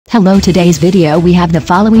Hello, today's video we have the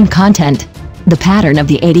following content. The pattern of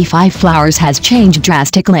the 85 flowers has changed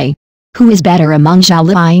drastically. Who is better among Zhao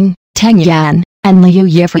Liying, Tang Yan, and Liu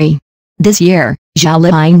Yifei? This year, Zhao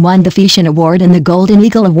Liying won the Fashion Award and the Golden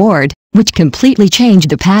Eagle Award, which completely changed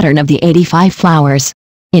the pattern of the 85 flowers.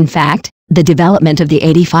 In fact, the development of the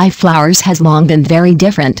 85 flowers has long been very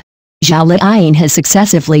different. Zhao Liying has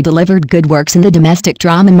successively delivered good works in the domestic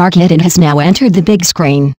drama market and has now entered the big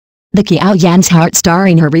screen. The Tang Yan's heart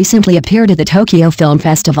starring her recently appeared at the Tokyo Film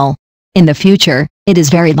Festival. In the future, it is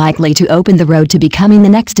very likely to open the road to becoming the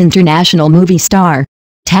next international movie star.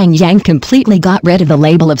 Tang Yan completely got rid of the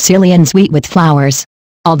label of silly and sweet with flowers.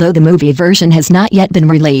 Although the movie version has not yet been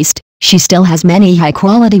released, she still has many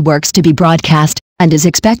high-quality works to be broadcast, and is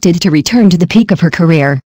expected to return to the peak of her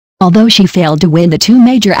career. Although she failed to win the two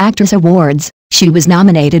major actress awards, she was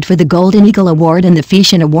nominated for the Golden Eagle Award and the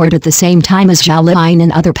Fashion Award at the same time as Zhao Liying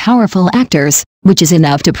and other powerful actors, which is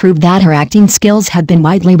enough to prove that her acting skills have been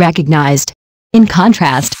widely recognized. In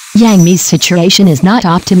contrast, Yang Mi's situation is not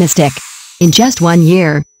optimistic. In just 1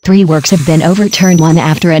 year, 3 works have been overturned one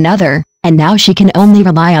after another, and now she can only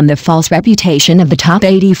rely on the false reputation of the top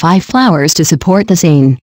 85 flowers to support the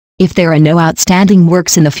scene. If there are no outstanding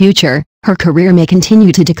works in the future, her career may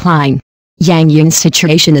continue to decline. Yang Ying's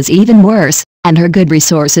situation is even worse, and her good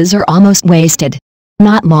resources are almost wasted.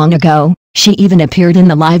 Not long ago, she even appeared in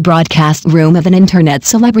the live broadcast room of an internet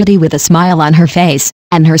celebrity with a smile on her face,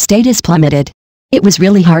 and her status plummeted. It was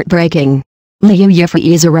really heartbreaking. Liu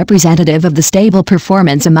Yifei is a representative of the stable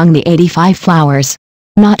performance among the 85 flowers.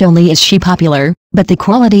 Not only is she popular, but the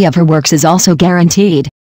quality of her works is also guaranteed.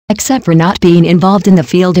 Except for not being involved in the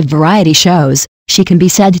field of variety shows, she can be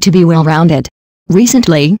said to be well-rounded.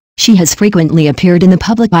 Recently, she has frequently appeared in the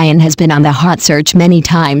public eye and has been on the hot search many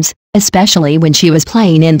times, especially when she was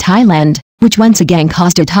playing in Thailand, which once again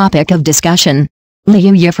caused a topic of discussion.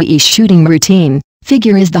 Liu Yifei's shooting routine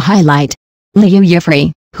figure is the highlight. Liu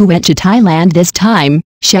Yifei, who went to Thailand this time,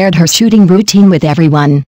 shared her shooting routine with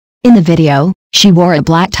everyone. In the video, she wore a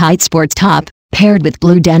black tight sports top, paired with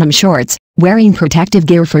blue denim shorts, wearing protective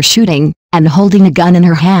gear for shooting, and holding a gun in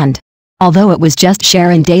her hand. Although it was just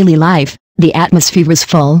sharing daily life, the atmosphere was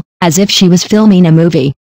full, as if she was filming a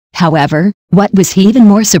movie. However, what was even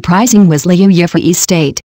more surprising was Liu Yifei's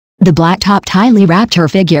state. The black top tightly wrapped her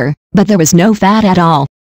figure, but there was no fat at all.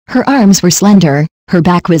 Her arms were slender, her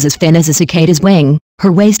back was as thin as a cicada's wing,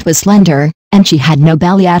 her waist was slender, and she had no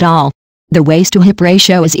belly at all. The waist-to-hip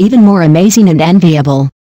ratio is even more amazing and enviable.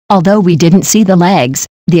 Although we didn't see the legs,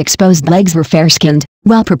 the exposed legs were fair-skinned,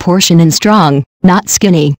 well-proportioned and strong, not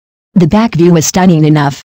skinny. The back view was stunning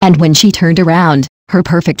enough, and when she turned around, her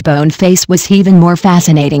perfect boned face was even more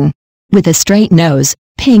fascinating. With a straight nose,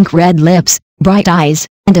 pink-red lips, bright eyes,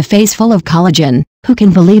 and a face full of collagen, who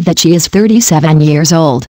can believe that she is 37 years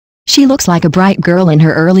old? She looks like a bright girl in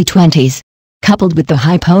her early 20s. Coupled with the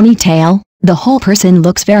high ponytail, the whole person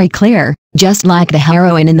looks very clear, just like the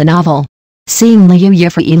heroine in the novel. Seeing Liu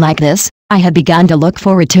Yifei like this, I have begun to look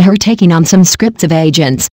forward to her taking on some scripts of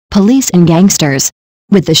agents, police and gangsters.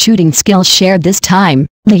 With the shooting skills shared this time,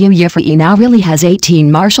 Liu Yifei now really has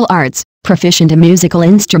 18 martial arts, proficient in musical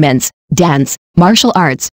instruments, dance, martial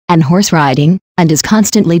arts, and horse riding, and is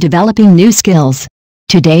constantly developing new skills.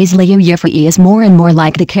 Today's Liu Yifei is more and more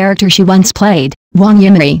like the character she once played, Wang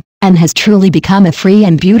Yimei, and has truly become a free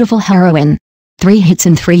and beautiful heroine. 3 hits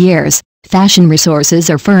in 3 years, fashion resources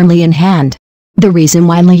are firmly in hand. The reason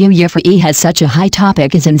why Liu Yifei has such a high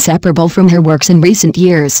topic is inseparable from her works in recent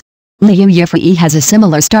years. Liu Yifei has a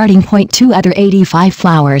similar starting point to other 85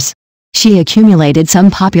 flowers. She accumulated some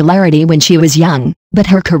popularity when she was young, but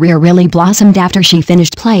her career really blossomed after she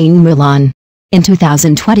finished playing Mulan. In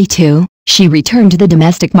 2022, she returned to the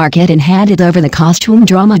domestic market and handed over the costume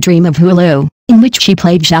drama Dream of Hulu, in which she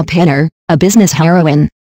played Zhao Pinner, a business heroine.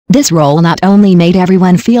 This role not only made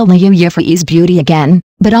everyone feel Liu Yifei's beauty again,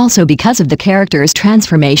 but also because of the character's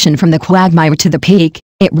transformation from the quagmire to the peak,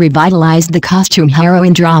 it revitalized the costume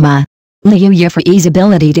heroine drama. Liu Yifei's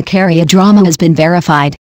ability to carry a drama has been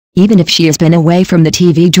verified. Even if she has been away from the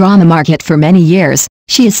TV drama market for many years,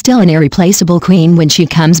 she is still an irreplaceable queen when she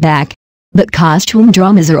comes back. But costume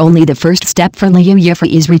dramas are only the first step for Liu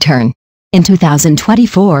Yifei's return. In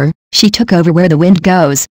 2024, she took over Where the Wind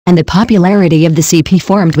Goes, and the popularity of the CP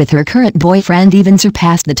formed with her current boyfriend even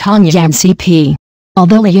surpassed the Tang Yan CP.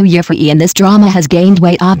 Although Liu Yifei in this drama has gained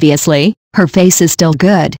weight obviously, her face is still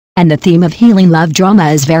good, and the theme of healing love drama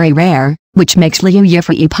is very rare, which makes Liu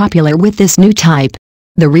Yifei popular with this new type.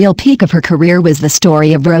 The real peak of her career was the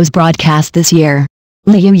Story of Rose broadcast this year.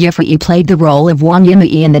 Liu Yifei played the role of Wang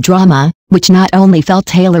Yimei in the drama, which not only felt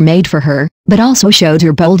tailor-made for her, but also showed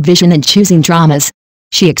her bold vision in choosing dramas.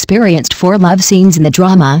 She experienced 4 love scenes in the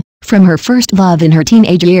drama, from her first love in her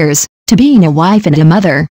teenage years, to being a wife and a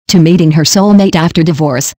mother, to meeting her soulmate after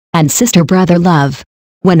divorce, and sister-brother love.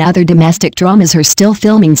 When other domestic dramas are still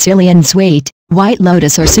filming silly and sweet, White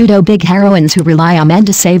Lotus or pseudo-big heroines who rely on men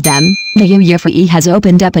to save them, Liu Yifei has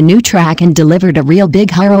opened up a new track and delivered a real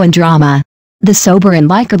big heroine drama. The sober and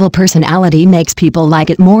likable personality makes people like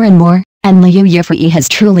it more and more, and Liu Yifei has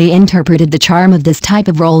truly interpreted the charm of this type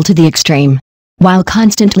of role to the extreme. While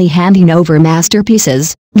constantly handing over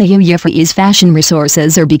masterpieces, Liu Yifei's fashion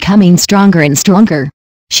resources are becoming stronger and stronger.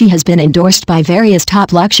 She has been endorsed by various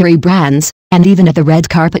top luxury brands, and even at the red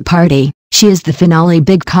carpet party, she is the finale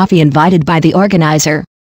big coffee invited by the organizer.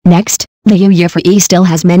 Next, Liu Yifei still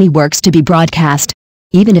has many works to be broadcast.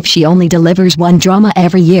 Even if she only delivers 1 drama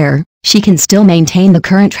every year, she can still maintain the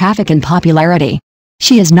current traffic and popularity.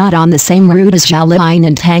 She is not on the same route as Zhao Liying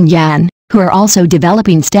and Tang Yan, who are also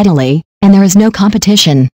developing steadily, and there is no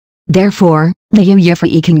competition. Therefore, Liu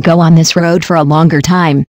Yifei can go on this road for a longer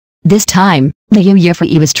time. This time, Liu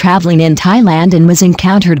Yifei was traveling in Thailand and was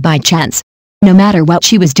encountered by chance. No matter what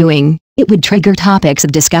she was doing, it would trigger topics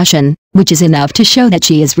of discussion, which is enough to show that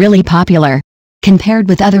she is really popular. Compared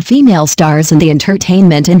with other female stars in the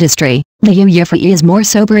entertainment industry, Liu Yifei is more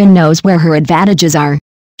sober and knows where her advantages are.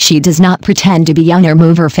 She does not pretend to be young or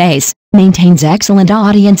move her face, maintains excellent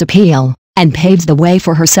audience appeal, and paves the way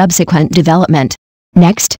for her subsequent development.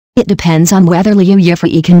 Next, it depends on whether Liu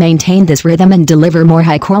Yifei can maintain this rhythm and deliver more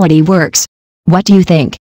high-quality works. What do you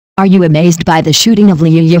think? Are you amazed by the shooting of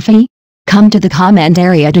Liu Yifei? Come to the comment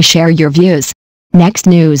area to share your views. Next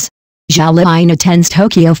news. Zhao Liying attends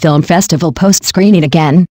Tokyo Film Festival post-screening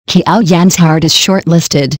again. Tang Yan's heart is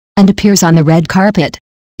shortlisted, and appears on the red carpet.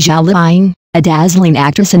 Zhao Liying, a dazzling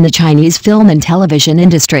actress in the Chinese film and television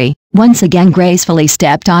industry, once again gracefully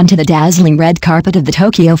stepped onto the dazzling red carpet of the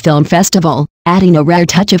Tokyo Film Festival, adding a rare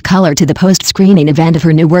touch of color to the post-screening event of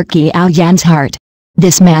her new work Tang Yan's Heart.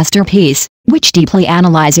 This masterpiece, which deeply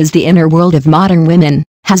analyzes the inner world of modern women,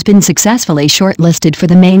 has been successfully shortlisted for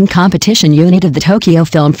the main competition unit of the Tokyo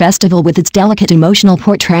Film Festival with its delicate emotional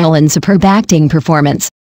portrayal and superb acting performance.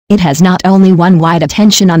 It has not only won wide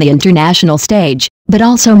attention on the international stage, but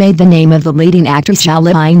also made the name of the leading actress Zhao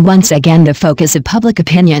Liying once again the focus of public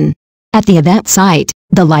opinion. At the event site,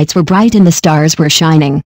 the lights were bright and the stars were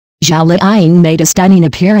shining. Zhao Liying made a stunning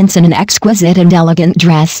appearance in an exquisite and elegant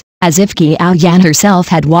dress, as if Tang Yan herself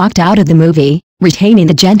had walked out of the movie, retaining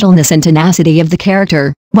the gentleness and tenacity of the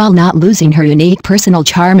character, while not losing her unique personal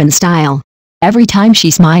charm and style. Every time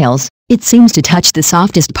she smiles, it seems to touch the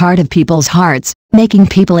softest part of people's hearts, making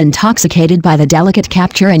people intoxicated by the delicate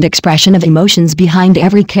capture and expression of emotions behind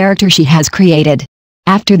every character she has created.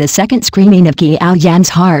 After the second screening of Tang Yan's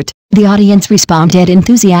Heart, the audience responded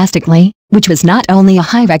enthusiastically, which was not only a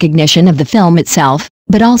high recognition of the film itself,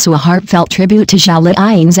 but also a heartfelt tribute to Zhao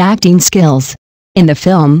Liying's acting skills. In the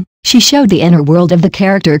film, she showed the inner world of the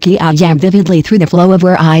character Tang Yan vividly through the flow of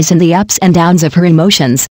her eyes and the ups and downs of her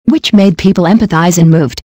emotions, which made people empathize and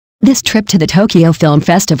moved. This trip to the Tokyo Film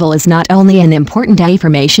Festival is not only an important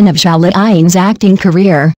affirmation of Zhao Liying's acting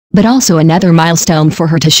career, but also another milestone for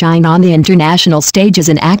her to shine on the international stage as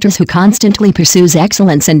an actress who constantly pursues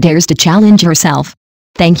excellence and dares to challenge herself.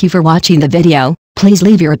 Thank you for watching the video. Please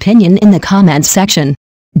leave your opinion in the comments section.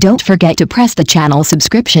 Don't forget to press the channel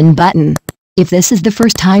subscription button if this is the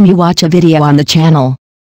first time you watch a video on the channel.